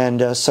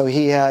 and so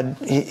he had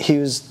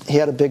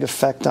a big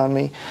effect on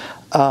me.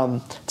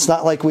 It's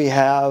not like we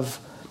have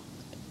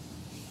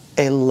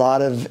a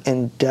lot of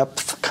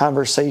in-depth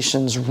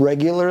conversations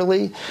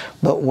regularly,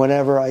 but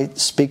whenever I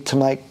speak to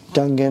Mike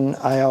Dungan,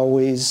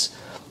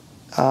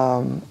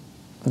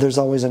 there's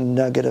always a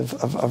nugget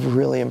of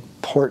really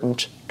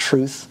important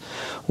truth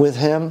with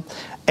him,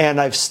 and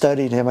I've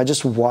studied him. I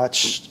just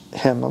watched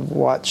him. I've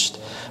watched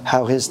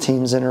how his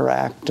teams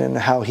interact and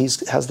how he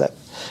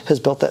has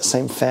built that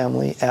same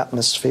family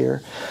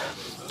atmosphere.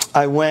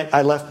 I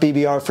left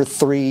BBR for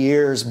 3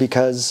 years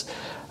because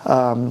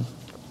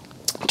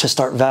to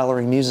start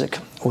Valerie Music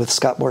with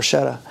Scott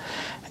Borchetta,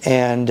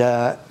 and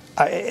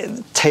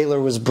Taylor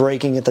was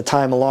breaking at the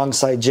time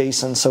alongside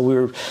Jason, so we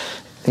were,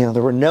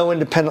 there were no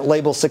independent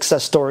label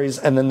success stories,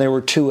 and then there were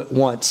 2 at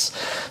once.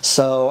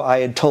 So I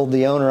had told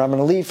the owner, I'm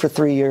going to leave for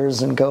 3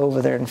 years and go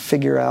over there and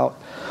figure out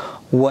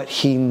what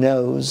he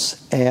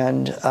knows,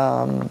 and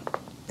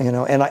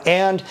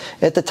and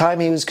at the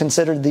time he was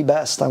considered the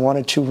best. I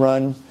wanted to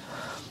run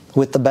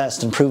with the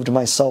best and prove to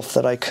myself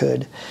that I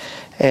could.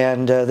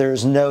 And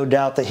there's no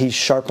doubt that he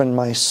sharpened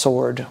my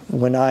sword.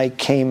 When I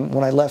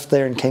left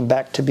there and came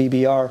back to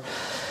BBR,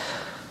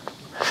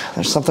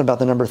 there's something about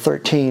the number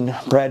 13.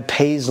 Brad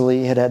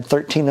Paisley had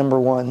 13 number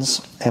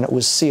 1s, and it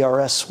was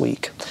CRS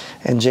week.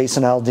 And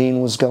Jason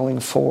Aldean was going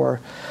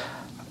for,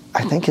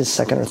 I think, his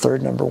 2nd or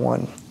 3rd number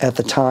 1 at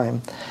the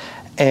time,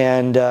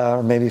 and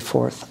or maybe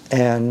 4th.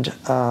 And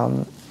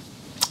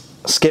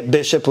Skip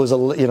Bishop was a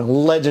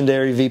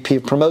legendary VP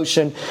of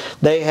promotion.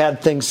 They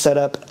had things set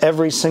up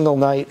every single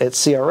night at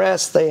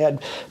CRS. They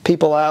had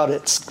people out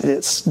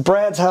at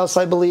Brad's house,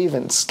 I believe,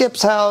 and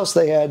Skip's house.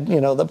 They had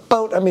the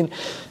boat. I mean,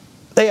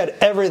 they had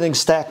everything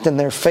stacked in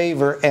their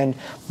favor. And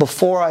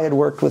before I had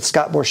worked with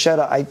Scott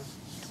Borchetta, I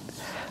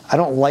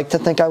don't like to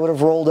think I would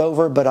have rolled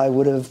over, but I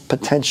would have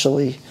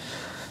potentially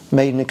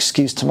made an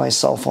excuse to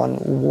myself on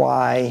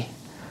why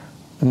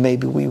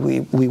maybe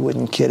we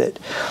wouldn't get it.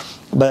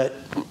 But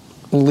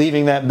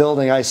leaving that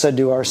building, I said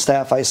to our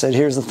staff,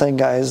 here's the thing,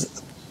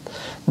 guys,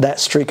 that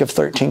streak of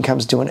 13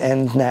 comes to an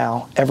end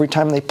now. Every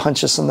time they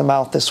punch us in the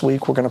mouth this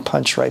week, we're going to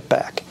punch right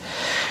back.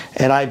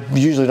 And I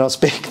usually don't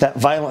speak that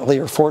violently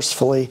or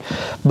forcefully,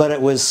 but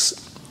it was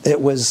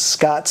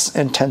Scott's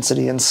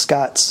intensity and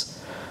Scott's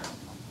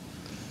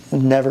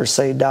never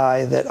say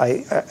die that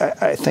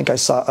I think I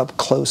saw up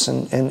close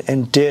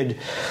and did.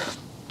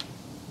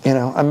 You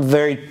know, I'm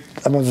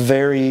a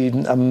very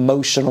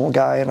emotional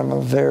guy, and I'm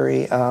a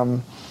very,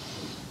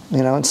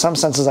 in some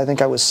senses I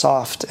think I was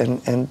soft,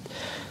 and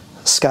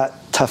Scott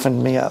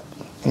toughened me up,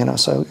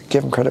 so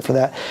give him credit for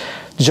that.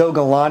 Joe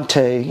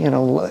Galante,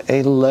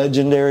 a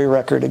legendary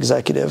record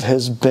executive,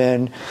 has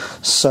been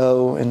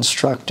so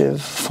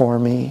instructive for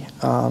me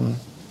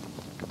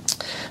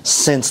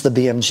since the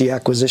BMG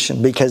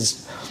acquisition,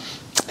 because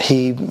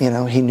he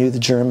knew the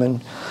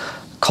German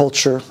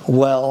culture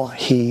well,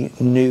 he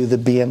knew the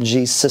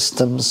BMG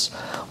systems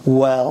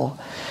well,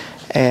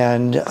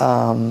 and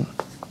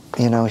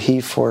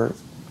he for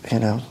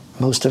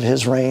most of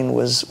his reign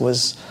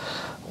was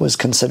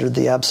considered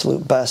the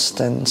absolute best,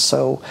 and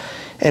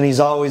he's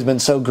always been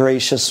so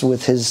gracious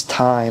with his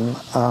time.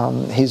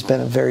 He's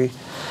been a very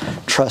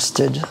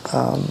trusted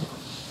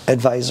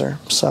advisor.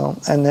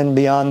 And then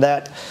beyond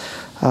that,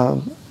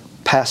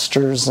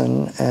 pastors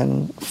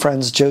and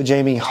friends. Joe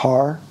Jamie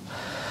Haar,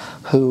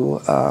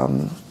 who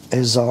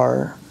is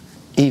our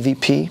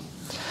EVP,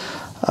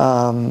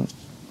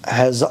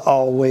 has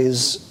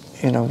always,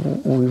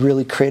 we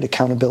really create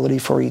accountability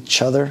for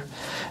each other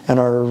and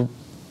are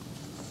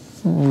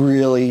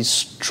really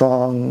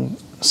strong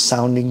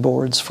sounding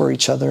boards for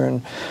each other,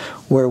 and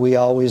where we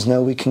always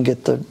know we can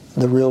get the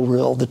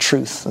real, the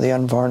truth, the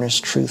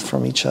unvarnished truth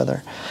from each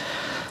other.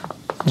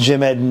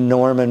 Jim Ed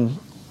Norman,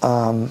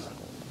 I'll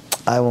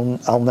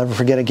never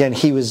forget again.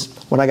 He was,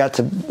 when I got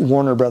to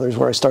Warner Brothers,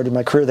 where I started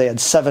my career, they had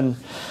 7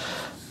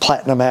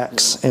 platinum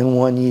acts in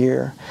 1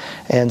 year,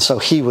 and so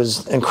he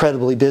was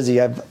incredibly busy.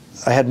 I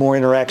had more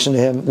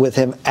interaction with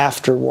him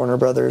after Warner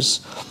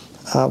Brothers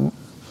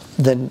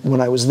than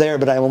when I was there,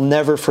 but I will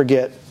never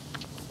forget.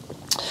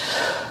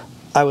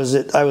 I was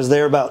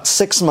there about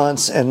 6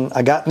 months, and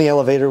I got in the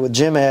elevator with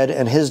Jim Ed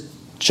and his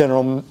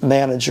general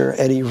manager,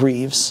 Eddie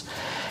Reeves,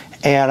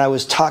 and I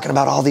was talking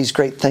about all these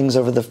great things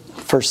over the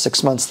first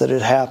 6 months that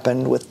had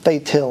happened with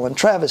Faith Hill and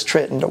Travis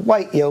Tritt and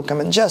Dwight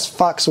Yoakam and Jess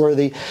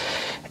Foxworthy.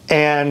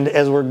 And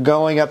as we're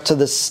going up to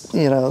this,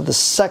 the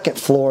second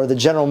floor, the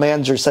general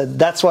manager said,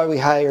 "That's why we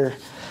hire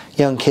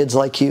young kids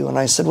like you." And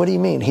I said, "What do you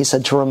mean?" He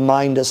said, "To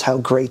remind us how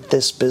great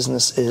this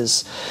business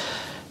is."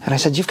 And I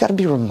said, "You've got to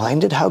be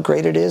reminded how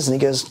great it is?" And he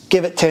goes,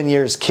 "Give it 10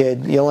 years,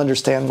 kid. You'll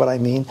understand what I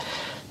mean."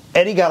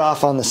 Eddie got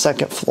off on the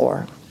second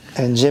floor,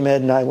 and Jim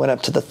Ed and I went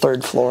up to the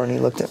third floor, and he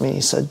looked at me.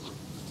 He said,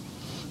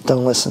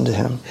 "Don't listen to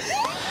him."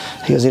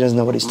 He goes, "He doesn't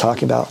know what he's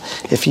talking about.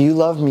 If you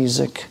love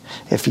music,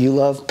 if you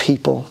love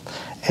people,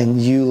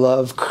 and you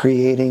love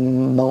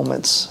creating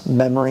moments,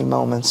 memory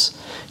moments,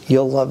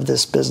 you'll love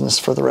this business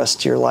for the rest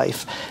of your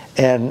life."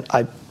 And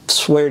I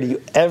swear to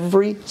you,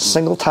 every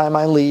single time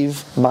I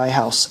leave my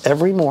house,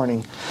 every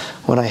morning,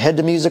 when I head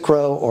to Music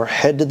Row or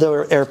head to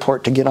the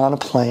airport to get on a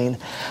plane,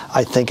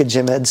 I think of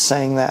Jim Ed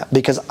saying that,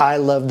 because I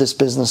love this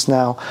business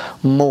now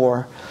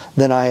more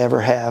than I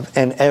ever have.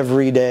 And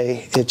every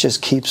day it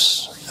just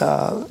keeps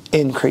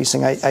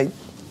increasing. I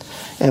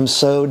am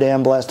so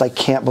damn blessed. I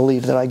can't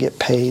believe that I get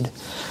paid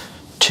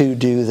to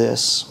do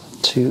this,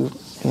 to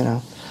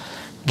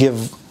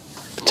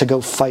go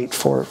fight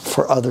for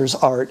others'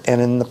 art,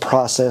 and in the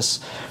process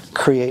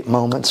create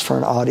moments for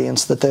an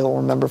audience that they'll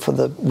remember for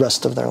the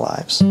rest of their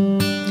lives.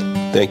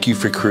 Thank you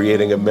for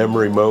creating a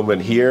memory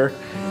moment here.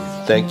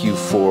 Thank you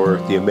for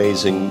the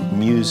amazing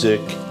music,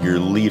 your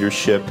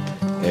leadership,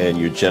 and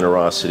your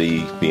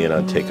generosity being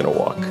on Taking a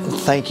Walk.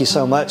 Thank you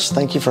so much.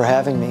 Thank you for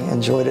having me.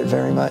 Enjoyed it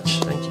very much.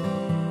 Thank you.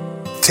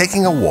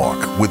 Taking a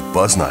Walk with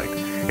Buzz Knight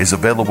is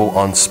available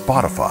on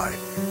Spotify,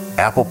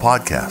 Apple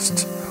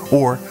Podcasts,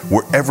 or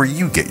wherever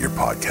you get your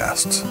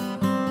podcasts.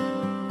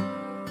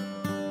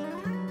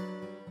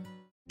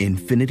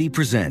 Infiniti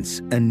presents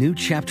a new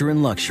chapter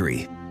in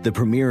luxury, the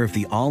premiere of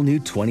the all-new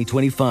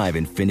 2025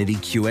 Infiniti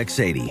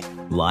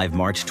QX80, live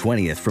March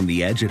 20th from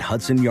the Edge at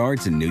Hudson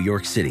Yards in New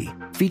York City,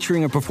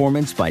 featuring a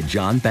performance by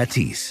Jon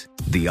Batiste.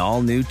 The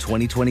all-new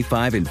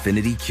 2025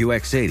 Infiniti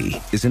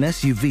QX80 is an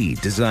SUV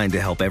designed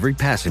to help every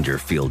passenger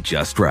feel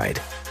just right.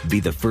 Be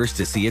the first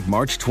to see it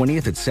March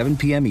 20th at 7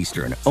 p.m.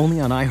 Eastern,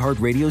 only on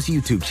iHeartRadio's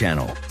YouTube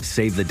channel.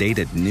 Save the date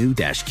at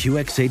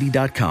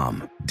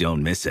new-QX80.com.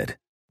 Don't miss it.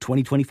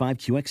 2025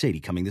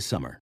 QX80 coming this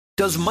summer.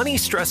 Does money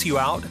stress you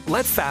out?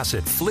 Let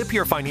Facet flip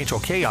your financial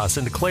chaos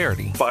into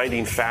clarity.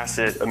 Finding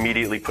Facet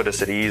immediately put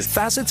us at ease.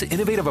 Facet's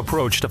innovative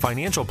approach to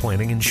financial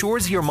planning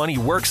ensures your money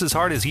works as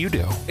hard as you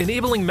do,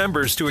 enabling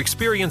members to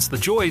experience the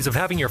joys of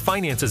having your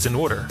finances in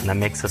order. And that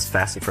makes us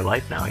Facet for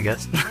life now, I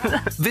guess.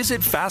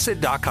 Visit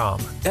Facet.com,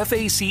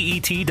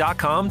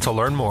 FACET.com to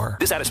learn more.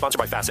 This ad is sponsored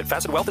by Facet.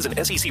 Facet Wealth is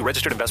an SEC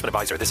registered investment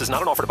advisor. This is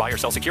not an offer to buy or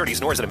sell securities,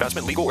 nor is it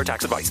investment, legal, or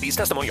tax advice. These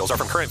testimonials are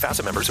from current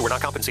Facet members who are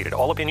not compensated.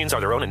 All opinions are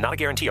their own and not a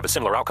guarantee of a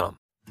similar outcome.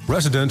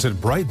 Residents at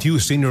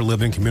Brightview Senior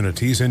Living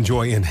Communities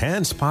enjoy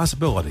enhanced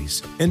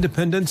possibilities,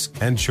 independence,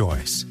 and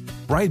choice.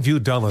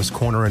 Brightview Dulles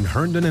Corner in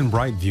Herndon and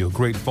Brightview,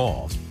 Great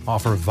Falls,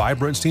 offer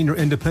vibrant senior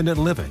independent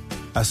living,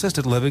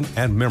 assisted living,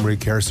 and memory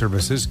care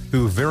services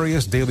through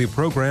various daily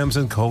programs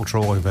and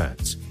cultural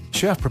events.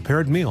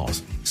 Chef-prepared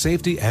meals,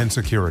 safety and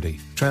security,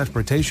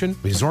 transportation,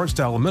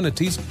 resort-style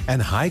amenities,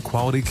 and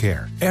high-quality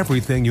care.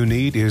 Everything you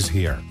need is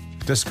here.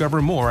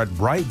 Discover more at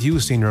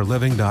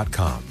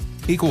brightviewseniorliving.com.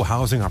 Equal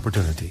housing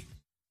opportunity.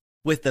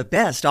 With the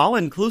best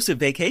all-inclusive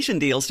vacation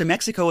deals to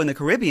Mexico and the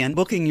Caribbean,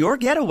 booking your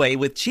getaway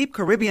with Cheap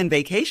Caribbean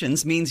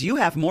Vacations means you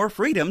have more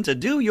freedom to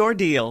do your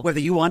deal. Whether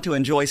you want to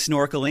enjoy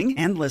snorkeling,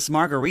 endless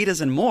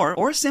margaritas and more,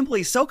 or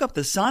simply soak up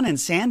the sun and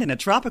sand in a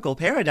tropical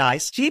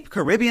paradise, Cheap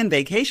Caribbean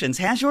Vacations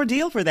has your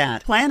deal for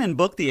that. Plan and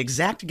book the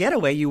exact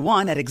getaway you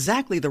want at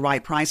exactly the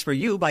right price for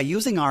you by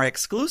using our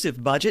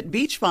exclusive budget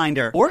Beach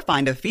Finder, or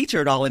find a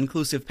featured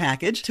all-inclusive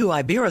package to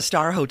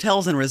Iberostar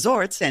Hotels and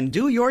Resorts and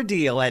do your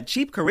deal at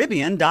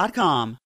cheapcaribbean.com.